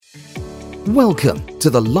Welcome to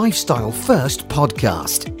the Lifestyle First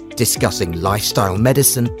podcast, discussing lifestyle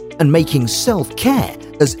medicine and making self-care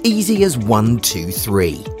as easy as 1, 2,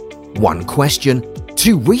 3. One question,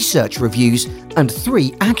 2 research reviews, and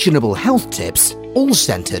 3 actionable health tips, all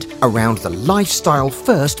centered around the Lifestyle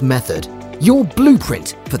First method, your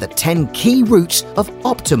blueprint for the 10 key routes of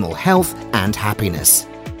optimal health and happiness.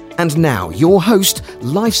 And now your host,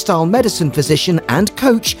 lifestyle medicine physician and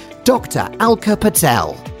coach, Dr. Alka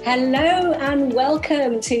Patel. Hello and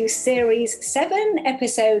welcome to Series 7,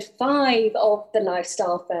 Episode 5 of the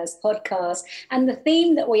Lifestyle First podcast. And the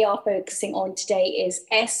theme that we are focusing on today is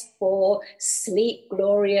S for Sleep,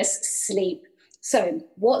 Glorious Sleep. So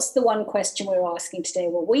what's the one question we're asking today?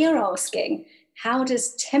 Well, we are asking, how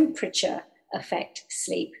does temperature affect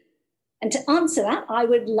sleep? And to answer that, I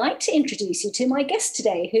would like to introduce you to my guest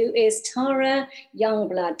today, who is Tara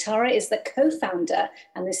Youngblood. Tara is the co-founder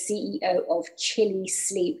and the CEO of Chili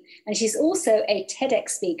Sleep. And she's also a TEDx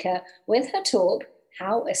speaker with her talk,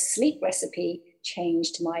 How a Sleep Recipe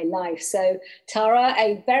Changed My Life. So Tara,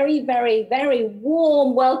 a very, very, very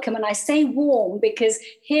warm welcome. And I say warm because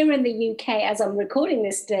here in the UK, as I'm recording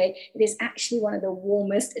this today, it is actually one of the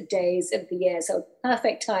warmest days of the year. So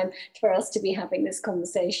perfect time for us to be having this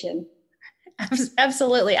conversation.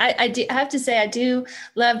 Absolutely. I have to say, I do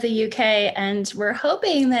love the UK, and we're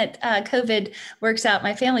hoping that COVID works out.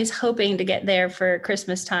 My family's hoping to get there for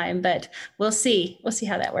Christmas time, but we'll see. We'll see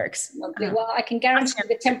how that works. Lovely. Well, I can guarantee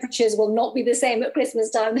the temperatures will not be the same at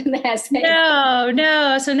Christmas time than they're saying.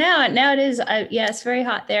 No. So now it is, it's very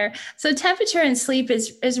hot there. So temperature and sleep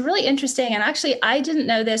is really interesting. And actually, I didn't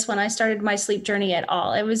know this when I started my sleep journey at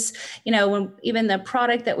all. It was, when even the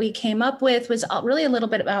product that we came up with was really a little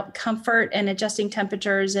bit about comfort and adjusting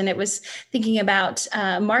temperatures. And it was thinking about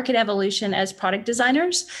market evolution as product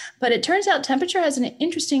designers. But it turns out temperature has an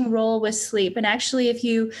interesting role with sleep. And actually, if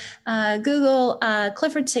you Google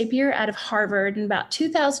Clifford Sapir out of Harvard in about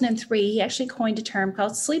 2003, he actually coined a term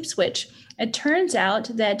called sleep switch. It turns out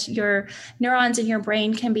that your neurons in your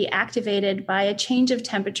brain can be activated by a change of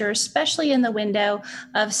temperature, especially in the window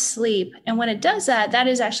of sleep. And when it does that, that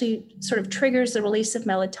is actually sort of triggers the release of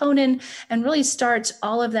melatonin and really starts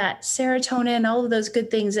all of that serotonin, all of those good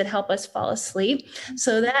things that help us fall asleep.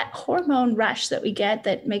 So that hormone rush that we get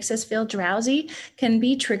that makes us feel drowsy can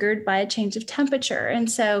be triggered by a change of temperature. And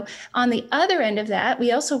so on the other end of that,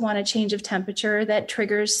 we also want a change of temperature that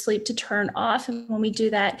triggers sleep to turn off. And when we do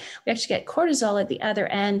that, we actually get cortisol at the other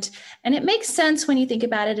end. And it makes sense when you think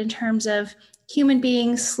about it in terms of human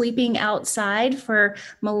beings sleeping outside for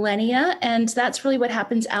millennia. And that's really what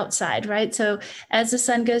happens outside, right? So as the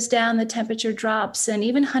sun goes down, the temperature drops. And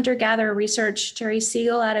even hunter-gatherer research, Jerry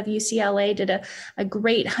Siegel out of UCLA did a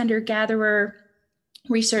great hunter-gatherer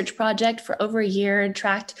research project for over a year and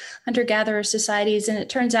tracked hunter-gatherer societies. And it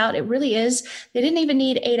turns out it really is, they didn't even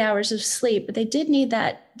need 8 hours of sleep, but they did need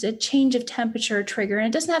the change of temperature trigger. And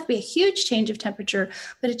it doesn't have to be a huge change of temperature,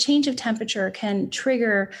 but a change of temperature can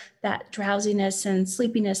trigger that drowsiness and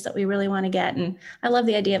sleepiness that we really want to get. And I love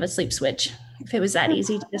the idea of a sleep switch. If it was that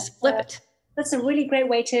easy to just flip it. That's a really great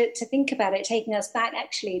way to think about it, taking us back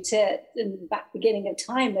actually to the back beginning of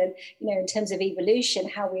time and, in terms of evolution,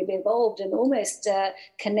 how we've evolved and almost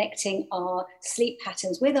connecting our sleep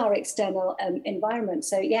patterns with our external environment.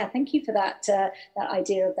 So, yeah, thank you for that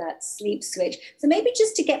idea of that sleep switch. So maybe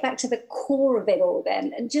just to get back to the core of it all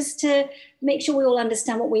then, and just to make sure we all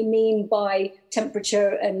understand what we mean by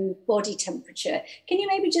temperature and body temperature. Can you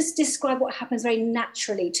maybe just describe what happens very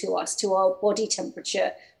naturally to us, to our body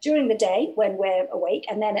temperature during the day when we're awake,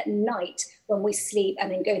 and then at night when we sleep, and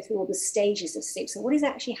then go through all the stages of sleep? So what is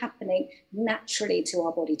actually happening naturally to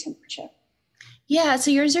our body temperature? Yeah,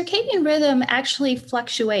 so your circadian rhythm actually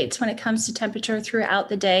fluctuates when it comes to temperature throughout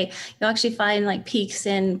the day. You'll actually find like peaks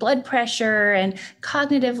in blood pressure and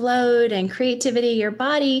cognitive load and creativity. Your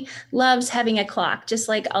body loves having a clock, just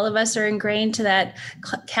like all of us are ingrained to that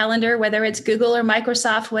calendar, whether it's Google or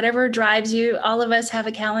Microsoft, whatever drives you. All of us have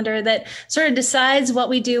a calendar that sort of decides what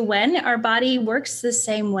we do when. Our body works the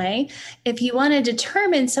same way. If you want to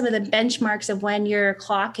determine some of the benchmarks of when your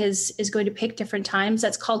clock is going to pick different times,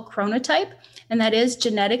 that's called chronotype. And that is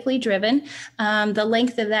genetically driven. The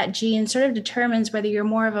length of that gene sort of determines whether you're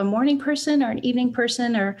more of a morning person or an evening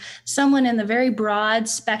person or someone in the very broad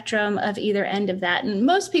spectrum of either end of that. And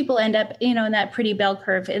most people end up, in that pretty bell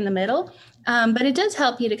curve in the middle. But it does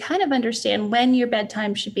help you to kind of understand when your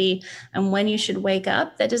bedtime should be and when you should wake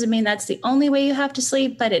up. That doesn't mean that's the only way you have to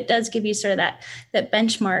sleep, but it does give you sort of that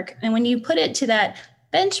benchmark. And when you put it to that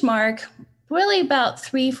benchmark, really about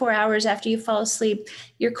 3-4 hours after you fall asleep,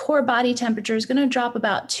 your core body temperature is going to drop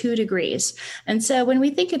about 2 degrees. And so when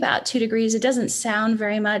we think about 2 degrees, it doesn't sound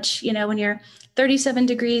very much, when you're 37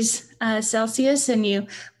 degrees Celsius and you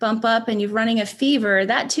bump up and you're running a fever,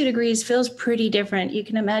 that 2 degrees feels pretty different. You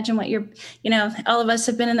can imagine what all of us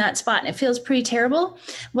have been in that spot and it feels pretty terrible.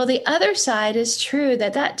 Well, the other side is true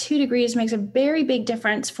that 2 degrees makes a very big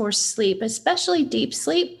difference for sleep, especially deep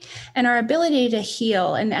sleep and our ability to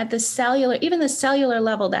heal. And at the cellular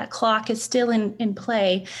level, that clock is still in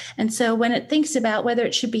play. And so when it thinks about whether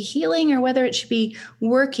it should be healing or whether it should be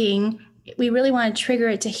working, we really want to trigger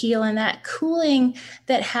it to heal. And that cooling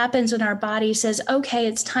that happens when our body says, okay,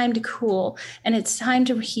 it's time to cool and it's time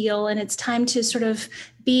to heal and it's time to sort of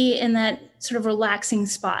be in that sort of relaxing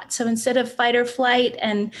spot. So instead of fight or flight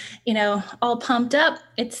and, all pumped up,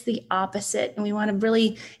 it's the opposite. And we want to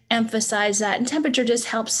really emphasize that. And temperature just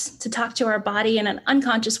helps to talk to our body in an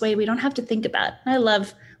unconscious way we don't have to think about. I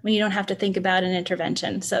love when you don't have to think about an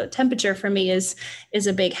intervention. So temperature for me is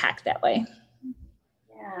a big hack that way.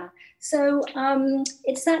 Yeah. So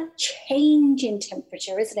it's that change in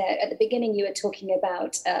temperature, isn't it? At the beginning, you were talking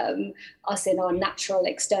about us in our natural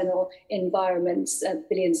external environments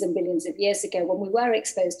billions and billions of years ago, when we were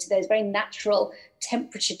exposed to those very natural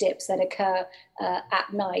temperature dips that occur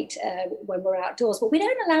at night when we're outdoors. But we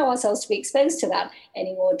don't allow ourselves to be exposed to that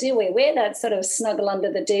anymore, do we? We're that sort of snuggle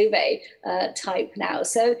under the duvet type now.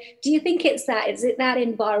 So do you think is it that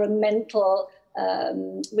environmental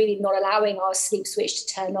really not allowing our sleep switch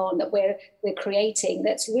to turn on that we're creating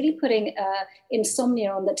that's really putting insomnia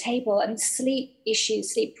on the table? And sleep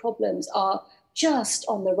issues, sleep problems are just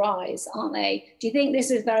on the rise, aren't they? Do you think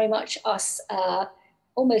this is very much us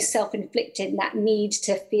almost self-inflicted, that need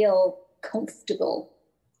to feel comfortable?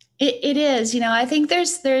 It is, I think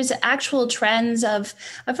there's actual trends of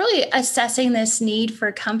really assessing this need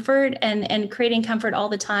for comfort and creating comfort all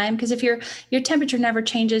the time. Because if your temperature never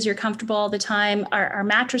changes, you're comfortable all the time. Our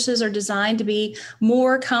mattresses are designed to be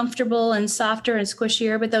more comfortable and softer and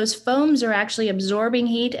squishier, but those foams are actually absorbing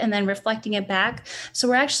heat and then reflecting it back. So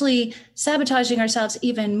we're actually sabotaging ourselves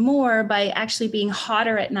even more by actually being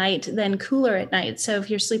hotter at night than cooler at night. So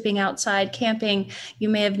if you're sleeping outside camping, you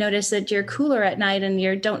may have noticed that you're cooler at night and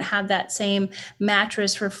you don't have that same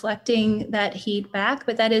mattress reflecting that heat back.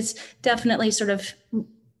 But that is definitely sort of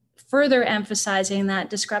further emphasizing that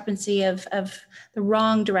discrepancy of the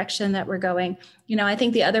wrong direction that we're going. I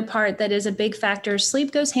think the other part that is a big factor,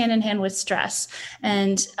 sleep goes hand in hand with stress.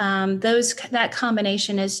 And that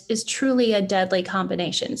combination is truly a deadly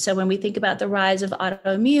combination. So when we think about the rise of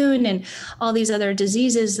autoimmune and all these other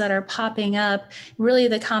diseases that are popping up, really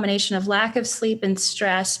the combination of lack of sleep and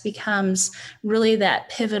stress becomes really that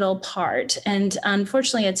pivotal part. And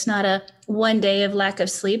unfortunately, it's not a one day of lack of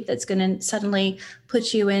sleep that's going to suddenly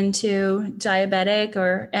put you into diabetic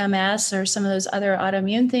or MS or some of those other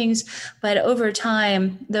autoimmune things. But over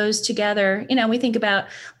time, those together, we think about,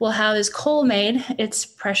 well, how is coal made? It's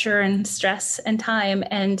pressure and stress and time.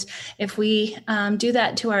 And if we do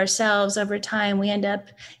that to ourselves over time, we end up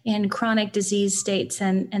in chronic disease states.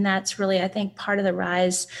 And that's really, I think, part of the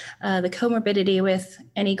rise, the comorbidity with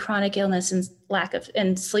any chronic illness and lack of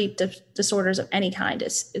and sleep disorders of any kind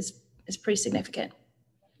is pretty significant.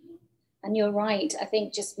 And you're right. I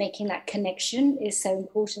think just making that connection is so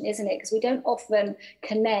important, isn't it? Because we don't often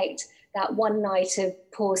connect that one night of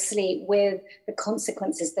poor sleep with the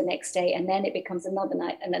consequences the next day. And then it becomes another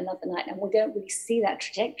night and another night. And we don't really see that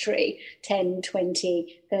trajectory 10,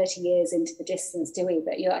 20, 30 years into the distance, do we?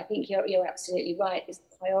 But I think you're absolutely right. It's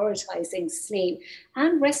prioritizing sleep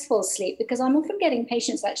and restful sleep, because I'm often getting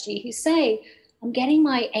patients actually who say, I'm getting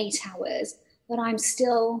my 8 hours, but I'm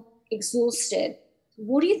still exhausted.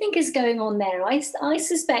 What do you think is going on there? I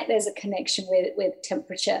suspect there's a connection with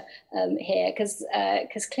temperature here,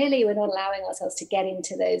 because clearly we're not allowing ourselves to get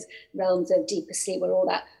into those realms of deeper sleep where all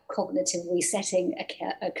that cognitive resetting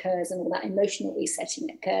occurs and all that emotional resetting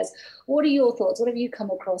occurs. What are your thoughts? What have you come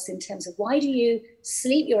across in terms of why do you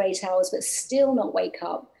sleep your 8 hours but still not wake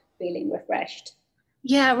up feeling refreshed?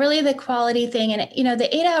 Yeah, really the quality thing. And,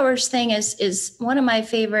 the 8 hours thing is one of my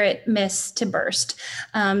favorite myths to burst.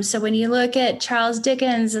 So when you look at Charles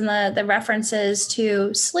Dickens and the references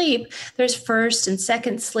to sleep, there's first and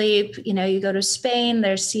second sleep. You go to Spain,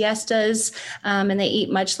 there's siestas, and they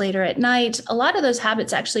eat much later at night. A lot of those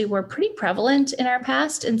habits actually were pretty prevalent in our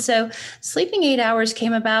past. And so sleeping 8 hours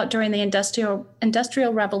came about during the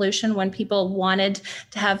industrial revolution, when people wanted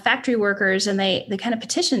to have factory workers and they kind of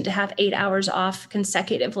petitioned to have 8 hours off consecutively.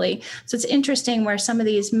 So it's interesting where some of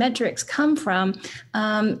these metrics come from.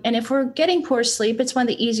 And if we're getting poor sleep, it's one of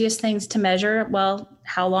the easiest things to measure. Well,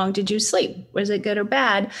 how long did you sleep? Was it good or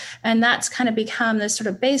bad? And that's kind of become this sort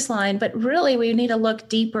of baseline. But really, we need to look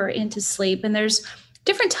deeper into sleep. And there's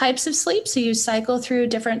different types of sleep. So you cycle through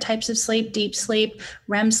different types of sleep, deep sleep,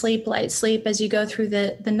 REM sleep, light sleep as you go through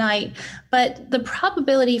the night. But the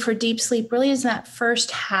probability for deep sleep really is in that first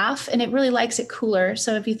half, and it really likes it cooler.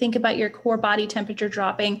 So if you think about your core body temperature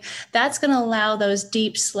dropping, that's going to allow those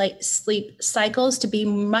deep sleep cycles to be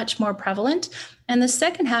much more prevalent. And the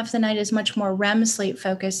second half of the night is much more REM sleep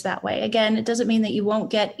focused that way. Again, it doesn't mean that you won't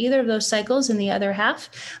get either of those cycles in the other half,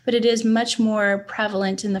 but it is much more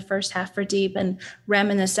prevalent in the first half for deep and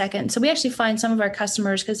REM in the second. So we actually find some of our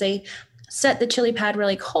customers, because they set the ChiliPad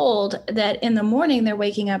really cold, that in the morning they're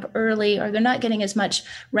waking up early or they're not getting as much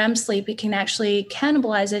REM sleep. It can actually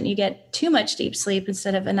cannibalize it and you get too much deep sleep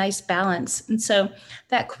instead of a nice balance. And so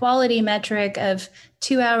that quality metric of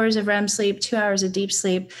 2 hours of REM sleep, 2 hours of deep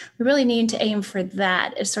sleep, we really need to aim for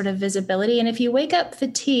that as sort of visibility. And if you wake up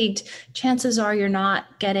fatigued, chances are you're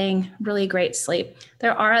not getting really great sleep.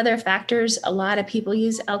 There are other factors. A lot of people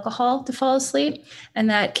use alcohol to fall asleep, and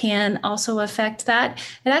that can also affect that.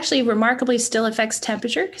 It actually remarkably still affects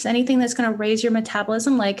temperature, because anything that's going to raise your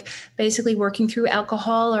metabolism, like basically working through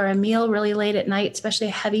alcohol or a meal really late at night, especially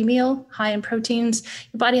a heavy meal, high in proteins,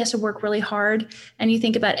 your body has to work really hard. And you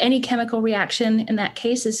think about any chemical reaction in that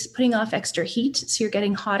case is putting off extra heat. So you're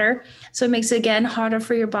getting hotter. So it makes it, again, harder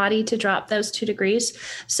for your body to drop those 2 degrees.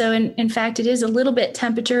 So in fact, it is a little bit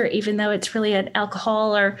temperature, even though it's really an alcohol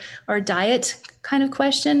or diet kind of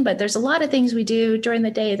question. But there's a lot of things we do during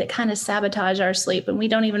the day that kind of sabotage our sleep. And we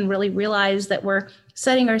don't even really realize that we're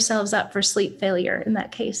setting ourselves up for sleep failure in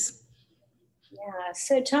that case. Yeah.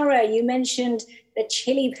 So Tara, you mentioned the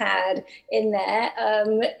ChiliPad in there.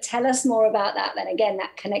 Tell us more about that then. Again,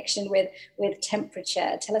 that connection with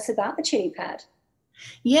temperature. Tell us about the ChiliPad.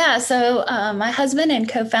 Yeah, so my husband and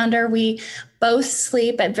co-founder, we both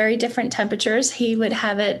sleep at very different temperatures. He would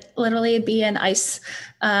have it literally be an ice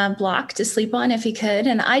block to sleep on if he could.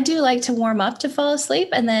 And I do like to warm up to fall asleep.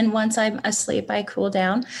 And then once I'm asleep, I cool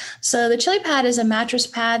down. So the ChiliPad is a mattress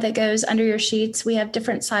pad that goes under your sheets. We have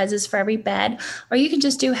different sizes for every bed, or you can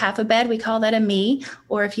just do half a bed. We call that a me.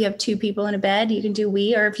 Or if you have 2 people in a bed, you can do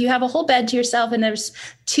we. Or if you have a whole bed to yourself and there's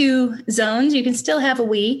 2 zones, you can still have a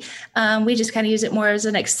we. We just kind of use it more as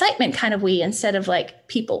an excitement kind of we instead of like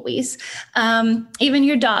people we's. Even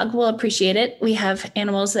your dog will appreciate it. We have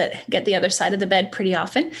animals that get the other side of the bed pretty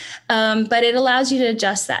often, but it allows you to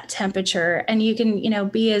adjust that temperature, and you can,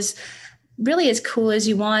 be as cool as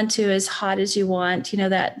you want to, as hot as you want.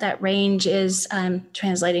 That range is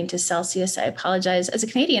translating to Celsius. I apologize. As a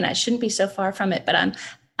Canadian, I shouldn't be so far from it, but I'm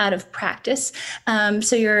out of practice.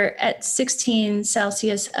 So you're at 16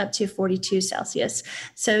 Celsius up to 42 Celsius.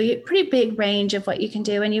 So you pretty big range of what you can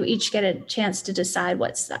do. And you each get a chance to decide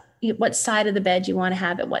what side of the bed you want to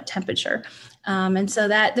have at what temperature. And so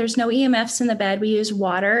that there's no EMFs in the bed. We use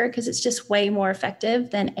water because it's just way more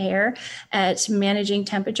effective than air at managing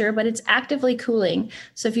temperature, but it's actively cooling.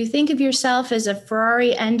 So if you think of yourself as a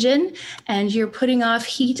Ferrari engine and you're putting off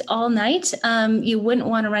heat all night, you wouldn't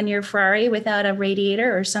want to run your Ferrari without a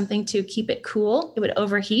radiator or something to keep it cool. It would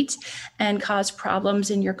overheat and cause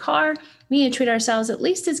problems in your car. We need to treat ourselves at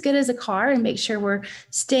least as good as a car and make sure we're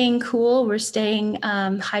staying cool, we're staying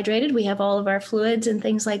hydrated. We have all of our fluids and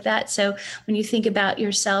things like that. So when you think about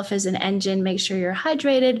yourself as an engine, make sure you're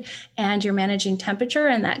hydrated and you're managing temperature.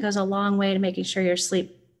 And that goes a long way to making sure your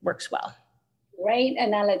sleep works well. Great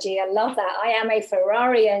analogy. I love that. I am a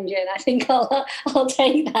Ferrari engine. I think I'll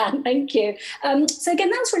take that. Thank you. So again,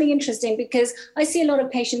 that's really interesting because I see a lot of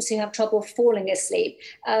patients who have trouble falling asleep.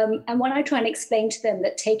 And when I try and explain to them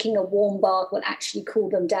that taking a warm bath will actually cool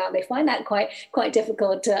them down, they find that quite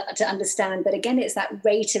difficult to understand. But again, it's that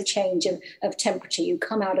rate of change of temperature. You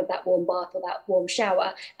come out of that warm bath or that warm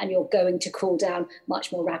shower and you're going to cool down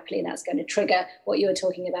much more rapidly. And that's going to trigger what you were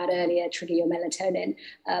talking about earlier, trigger your melatonin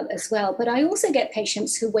as well. But I also get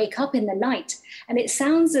patients who wake up in the night, and it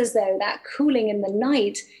sounds as though that cooling in the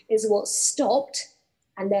night is what stopped,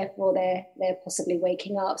 and therefore they're possibly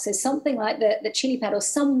waking up. So something like the ChiliPad or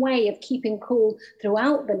some way of keeping cool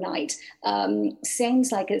throughout the night seems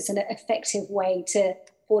like it's an effective way to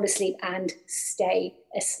fall asleep and stay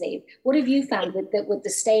asleep. What have you found with the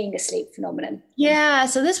staying asleep phenomenon? Yeah,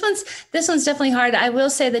 so this one's definitely hard. I will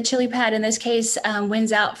say the ChiliPad in this case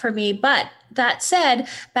wins out for me. But that said,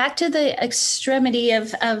 back to the extremity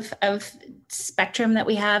of spectrum that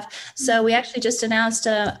we have. So we actually just announced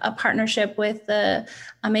a partnership with the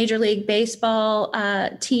Major League Baseball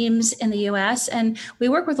teams in the US. And we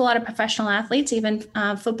work with a lot of professional athletes, even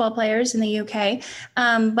football players in the UK.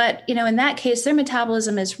 But, in that case, their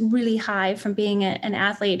metabolism is really high from being an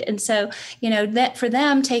athlete. And so, that for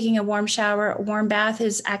them, taking a warm shower, a warm bath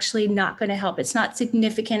is actually not going to help. It's not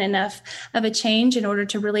significant enough of a change in order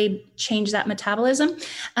to really change that metabolism.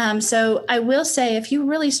 So I will say, if you're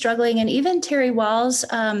really struggling, and even Terry Walls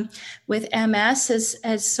with MS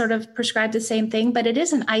has sort of prescribed the same thing, but it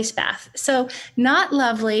is an ice bath. So not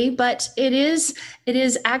lovely, but it is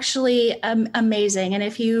actually amazing. And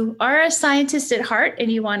if you are a scientist at heart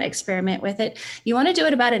and you want to experiment with it, you want to do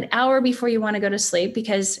it about an hour before you want to go to sleep,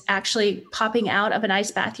 because actually popping out of an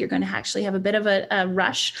ice bath, you're going to actually have a bit of a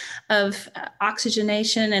rush of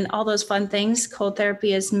oxygenation and all those fun things. Cold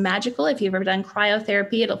therapy is magical. If you've ever done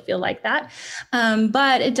cryotherapy, it'll feel like that.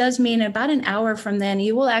 But it does mean about an hour from then,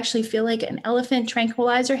 you will actually feel like an elephant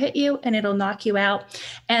tranquilizer hit you, and it'll knock you out.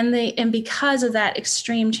 And because of that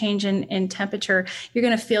extreme change in temperature, you're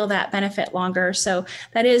going to feel that benefit longer. So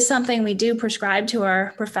that is something we do prescribe to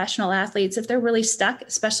our professional athletes. If they're really stuck,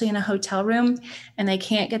 especially in a hotel room, and they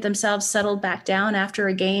can't get themselves settled back down after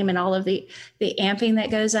a game and all of the amping that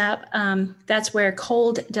goes up, that's where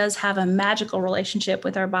cold does have a magical relationship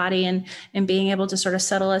with our body and being able to sort of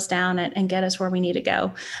settle us down and get us where we need to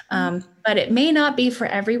go. But it may not be for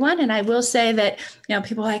everyone. And I will say that,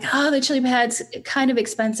 people are like, oh, the chili pad's kind of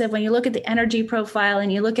expensive. When you look at the energy profile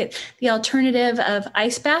and you look at the alternative of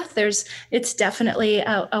ice bath, it's definitely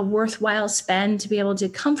a worthwhile spend to be able to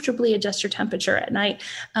comfortably adjust your temperature at night.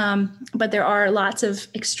 But there are lots of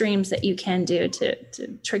extremes that you can do to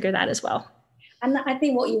trigger that as well. And I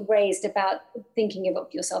think what you raised about thinking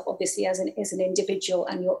of yourself, obviously, as an individual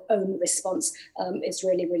and your own response is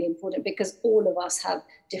really, really important, because all of us have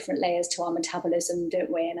different layers to our metabolism, don't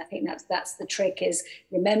we? And I think that's the trick, is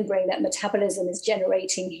remembering that metabolism is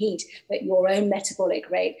generating heat, but your own metabolic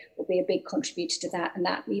rate will be a big contributor to that. And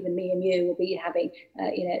that even me and you will be having,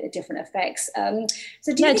 different effects.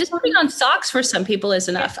 So just putting on socks for some people is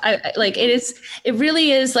enough. It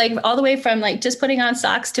really is, like, all the way from like just putting on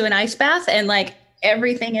socks to an ice bath and like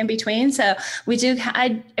everything in between. So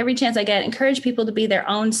I every chance I get, encourage people to be their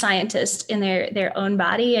own scientist in their own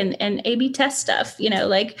body and A/B test stuff,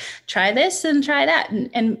 like try this and try that.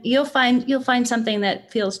 And you'll find something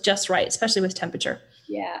that feels just right, especially with temperature.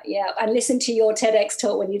 Yeah. And listen to your TEDx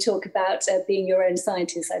talk when you talk about being your own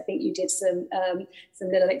scientist. I think you did some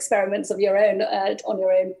little experiments of your own on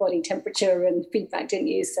your own body temperature and feedback, didn't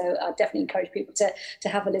you? So I definitely encourage people to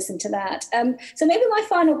have a listen to that. So maybe my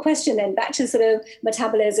final question then, back to sort of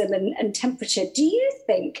metabolism and temperature. Do you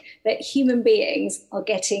think that human beings are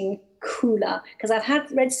getting cooler? Because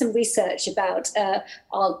I've read some research about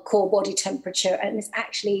our core body temperature, and it's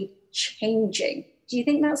actually changing. Do you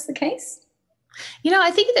think that's the case? I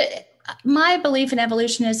think that my belief in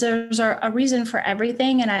evolution is there's a reason for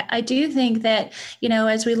everything. And I do think that,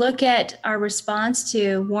 as we look at our response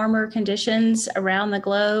to warmer conditions around the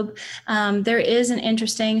globe, there is an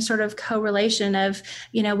interesting sort of correlation of,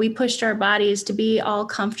 we pushed our bodies to be all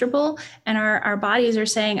comfortable, and our bodies are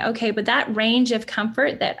saying, okay, but that range of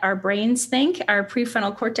comfort that our brains think, our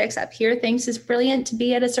prefrontal cortex up here thinks is brilliant to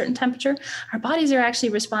be at a certain temperature, our bodies are actually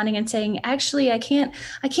responding and saying, actually, I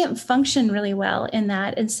can't function really well in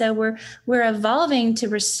that. And so we're evolving to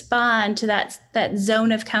respond to that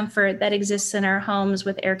zone of comfort that exists in our homes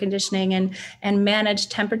with air conditioning and managed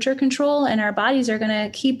temperature control. And our bodies are going to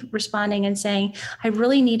keep responding and saying, I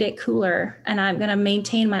really need it cooler, and I'm going to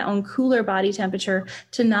maintain my own cooler body temperature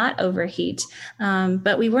to not overheat.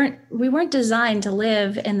 But we weren't designed to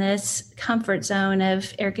live in this comfort zone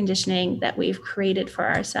of air conditioning that we've created for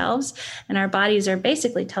ourselves. And our bodies are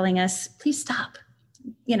basically telling us, please stop.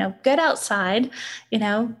 Get outside,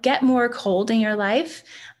 get more cold in your life.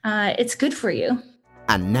 It's good for you.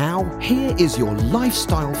 And now, here is your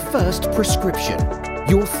Lifestyle First prescription.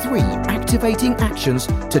 Your 3 activating actions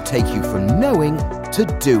to take you from knowing to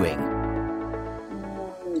doing.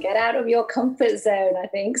 Get out of your comfort zone, I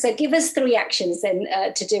think. So give us 3 actions then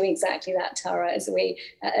to do exactly that, Tara, as we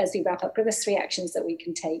wrap up. Give us 3 actions that we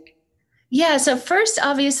can take. Yeah. So first,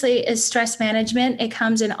 obviously, is stress management. It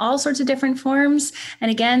comes in all sorts of different forms. And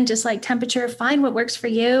again, just like temperature, find what works for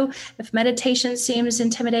you. If meditation seems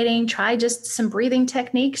intimidating, try just some breathing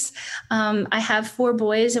techniques. I have 4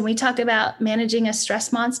 boys, and we talk about managing a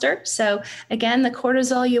stress monster. So again, the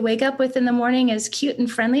cortisol you wake up with in the morning is cute and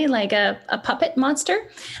friendly, like a puppet monster.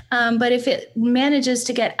 But if it manages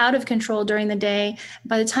to get out of control during the day,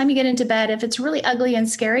 by the time you get into bed, if it's really ugly and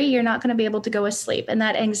scary, you're not going to be able to go asleep. And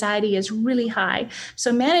that anxiety is really high.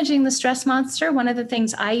 So managing the stress monster, one of the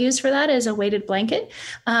things I use for that is a weighted blanket,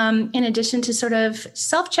 in addition to sort of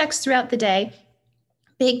self-checks throughout the day.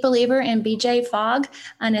 Big believer in BJ Fogg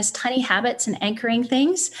and his tiny habits and anchoring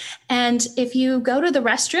things. And if you go to the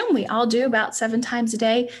restroom, we all do about 7 times a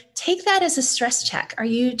day, take that as a stress check. Are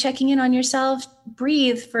you checking in on yourself?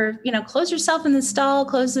 Breathe for, close yourself in the stall,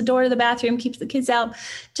 close the door to the bathroom, keep the kids out.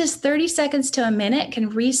 Just 30 seconds to a minute can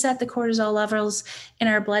reset the cortisol levels in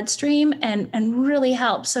our bloodstream and really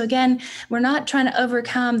help. So again, we're not trying to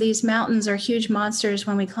overcome these mountains or huge monsters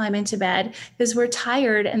when we climb into bed, because we're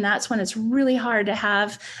tired. And that's when it's really hard to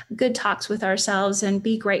have good talks with ourselves and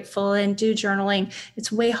be grateful and do journaling.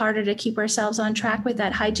 It's way harder to keep ourselves on track with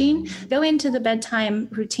that hygiene. Go into the bedtime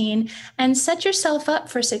routine and set yourself up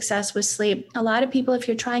for success with sleep. A lot of people, if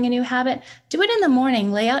you're trying a new habit, do it in the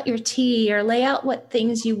morning. Lay out your tea or lay out what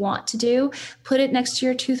things you want to do. Put it next to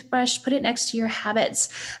your toothbrush, put it next to your habits,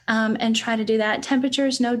 and try to do that. Temperature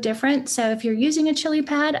is no different. So if you're using a chili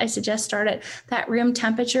pad, I suggest start at that room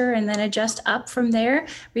temperature and then adjust up from there.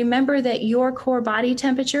 Remember that your core body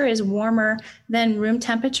temperature is warmer than room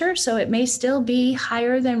temperature. So it may still be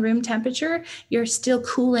higher than room temperature. You're still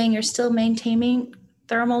cooling, you're still maintaining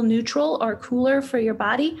thermal neutral or cooler for your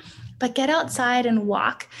body. But get outside and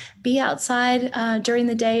walk. Be outside during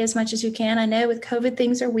the day as much as you can. I know with COVID,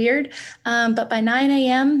 things are weird, but by 9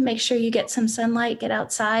 a.m., make sure you get some sunlight, get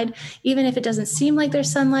outside. Even if it doesn't seem like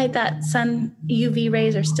there's sunlight, that sun UV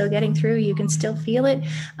rays are still getting through. You can still feel it.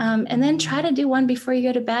 And then try to do one before you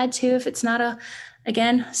go to bed too. If it's not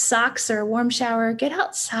again, socks or a warm shower, get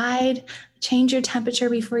outside. Change your temperature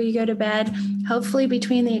before you go to bed. Hopefully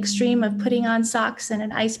between the extreme of putting on socks and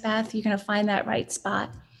an ice bath, you're going to find that right spot.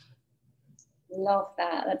 Love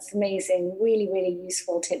that. That's amazing. Really, really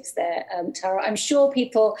useful tips there, Tara. I'm sure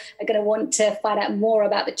people are going to want to find out more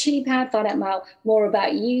about the chili pad, find out more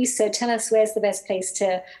about you. So tell us, where's the best place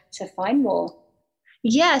to find more?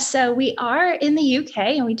 Yeah, so we are in the UK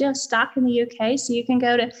and we do have stock in the UK. So you can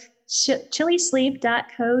go to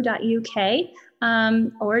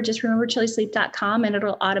chilisleep.co.uk or just remember chilisleep.com and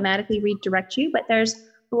it'll automatically redirect you. But there's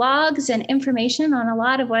blogs and information on a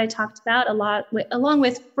lot of what I talked about, along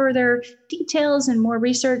with further details and more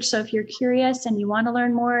research. So if you're curious and you want to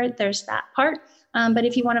learn more, there's that part. But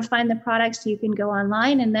if you want to find the products, you can go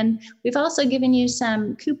online. And then we've also given you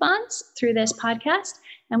some coupons through this podcast,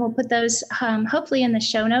 and we'll put those hopefully in the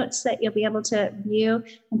show notes that you'll be able to view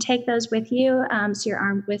and take those with you. So you're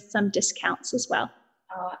armed with some discounts as well.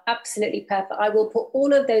 Oh, absolutely perfect. I will put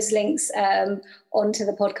all of those links onto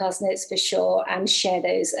the podcast notes for sure and share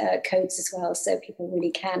those codes as well, so people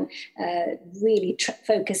really can really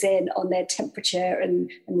focus in on their temperature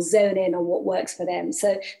and zone in on what works for them.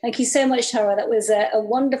 So thank you so much, Tara. That was a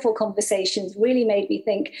wonderful conversation. It really made me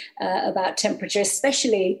think about temperature,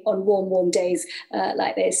 especially on warm days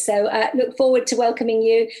like this. So look forward to welcoming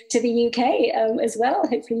you to the UK as well.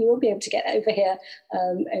 Hopefully you will be able to get over here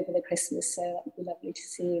over the Christmas. So that would be lovely to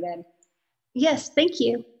see you then. Yes, thank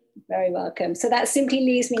you. Very welcome. So that simply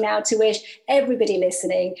leaves me now to wish everybody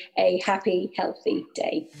listening a happy, healthy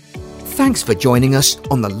day. Thanks for joining us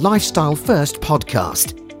on the Lifestyle First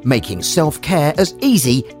podcast, making self-care as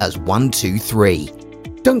easy as 1, 2, 3.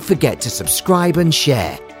 Don't forget to subscribe and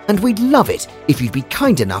share, and we'd love it if you'd be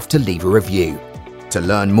kind enough to leave a review. To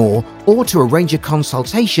learn more or to arrange a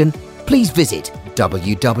consultation, please visit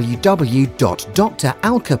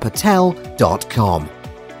www.dralkapatel.com.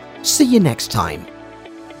 See you next time.